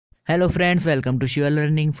Hello friends, welcome to Shiva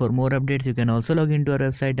Learning. For more updates, you can also log into our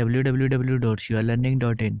website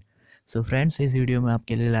www.shivalearning.in. So friends, इस video में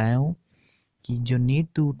आपके लिए लाया हूँ कि जो नीट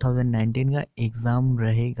 2019 का एग्ज़ाम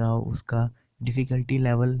रहेगा उसका डिफ़िकल्टी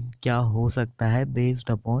लेवल क्या हो सकता है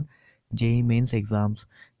based upon JEE mains exams.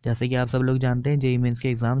 जैसे कि आप सब लोग जानते हैं जेई मेंस के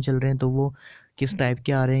एग्ज़ाम चल रहे हैं, तो वो किस टाइप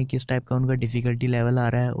के आ रहे हैं, किस टाइप का उनका डिफ़िकल्टी लेवल आ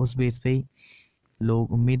रहा है, उस बेस पे ही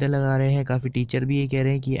लोग उम्मीदें लगा रहे हैं। काफ़ी टीचर भी ये कह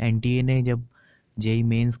रहे हैं कि एनटीए ने जब जेई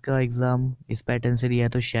मेंस का एग्ज़ाम इस पैटर्न से लिया है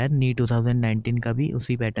तो शायद नीट 2019 का भी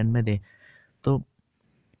उसी पैटर्न में दे। तो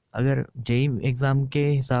अगर जेई एग्ज़ाम के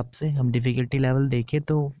हिसाब से हम डिफ़िकल्टी लेवल देखें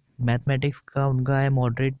तो मैथमेटिक्स का उनका है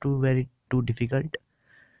moderate to very too difficult,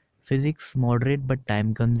 physics moderate but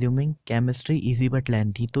time consuming, chemistry easy but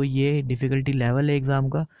lengthy. तो ये डिफ़िकल्टी लेवल है एग्ज़ाम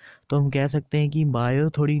का। तो हम कह सकते हैं कि बायो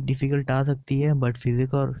थोड़ी डिफ़िकल्ट आ सकती है बट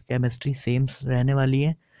फिज़िक्स और केमिस्ट्री सेम रहने वाली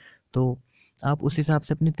है। तो आप उस हिसाब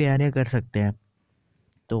से अपनी तैयारियां कर सकते हैं।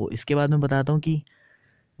 तो इसके बाद मैं बताता हूँ कि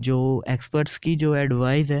जो एक्सपर्ट्स की जो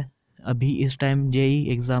एडवाइस है अभी इस टाइम जेई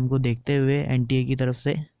एग्ज़ाम को देखते हुए एनटीए की तरफ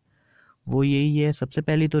से, वो यही है। सबसे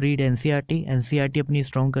पहले तो रीड एनसीईआरटी अपनी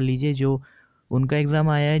स्ट्रॉन्ग कर लीजिए। जो उनका एग्ज़ाम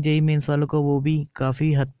आया है जेई मेंस वालों को वो भी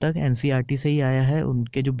काफ़ी हद तक एनसीईआरटी से ही आया है।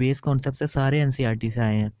 उनके जो बेस कॉन्सेप्ट है सारे एनसीईआरटी से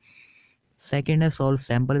आए हैं। सेकंड है सॉल्व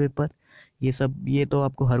सैम्पल पेपर। ये तो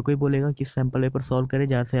आपको हर कोई बोलेगा कि सैम्पल पेपर सॉल्व करें,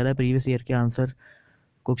 ज़्यादा से ज़्यादा प्रीवियस ईयर के आंसर,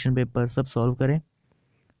 क्वेश्चन पेपर सब सॉल्व करें।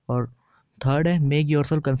 और थर्ड है मेक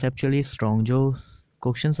योरसेल्फ कंसेप्चुअली स्ट्रॉन्ग। जो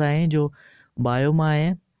क्वेश्चंस आए हैं, जो बायो में आए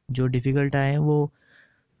हैं, जो डिफ़िकल्ट आए हैं, वो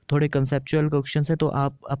थोड़े कंसेप्चुअल क्वेश्चंस है। तो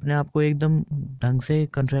आप अपने आप को एकदम ढंग से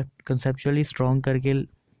कंसेप्चुअली स्ट्रॉन्ग करके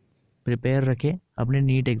प्रिपेयर रखें अपने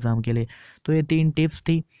नीट एग्ज़ाम के लिए। तो ये 3 टिप्स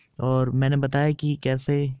थी और मैंने बताया कि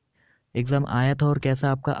कैसे एग्ज़ाम आया था और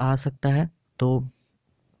कैसा आपका आ सकता है। तो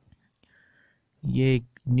ये एक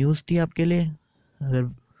न्यूज़ थी आपके लिए। अगर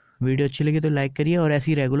वीडियो अच्छी लगी तो लाइक करिए और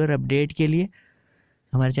ऐसी रेगुलर अपडेट के लिए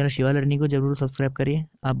हमारे चैनल शिवा लर्निंग को ज़रूर सब्सक्राइब करिए।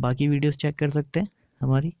 आप बाकी वीडियोस चेक कर सकते हैं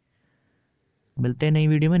हमारी। मिलते हैं नई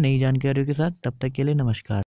वीडियो में नई जानकारियों के साथ, तब तक के लिए नमस्कार।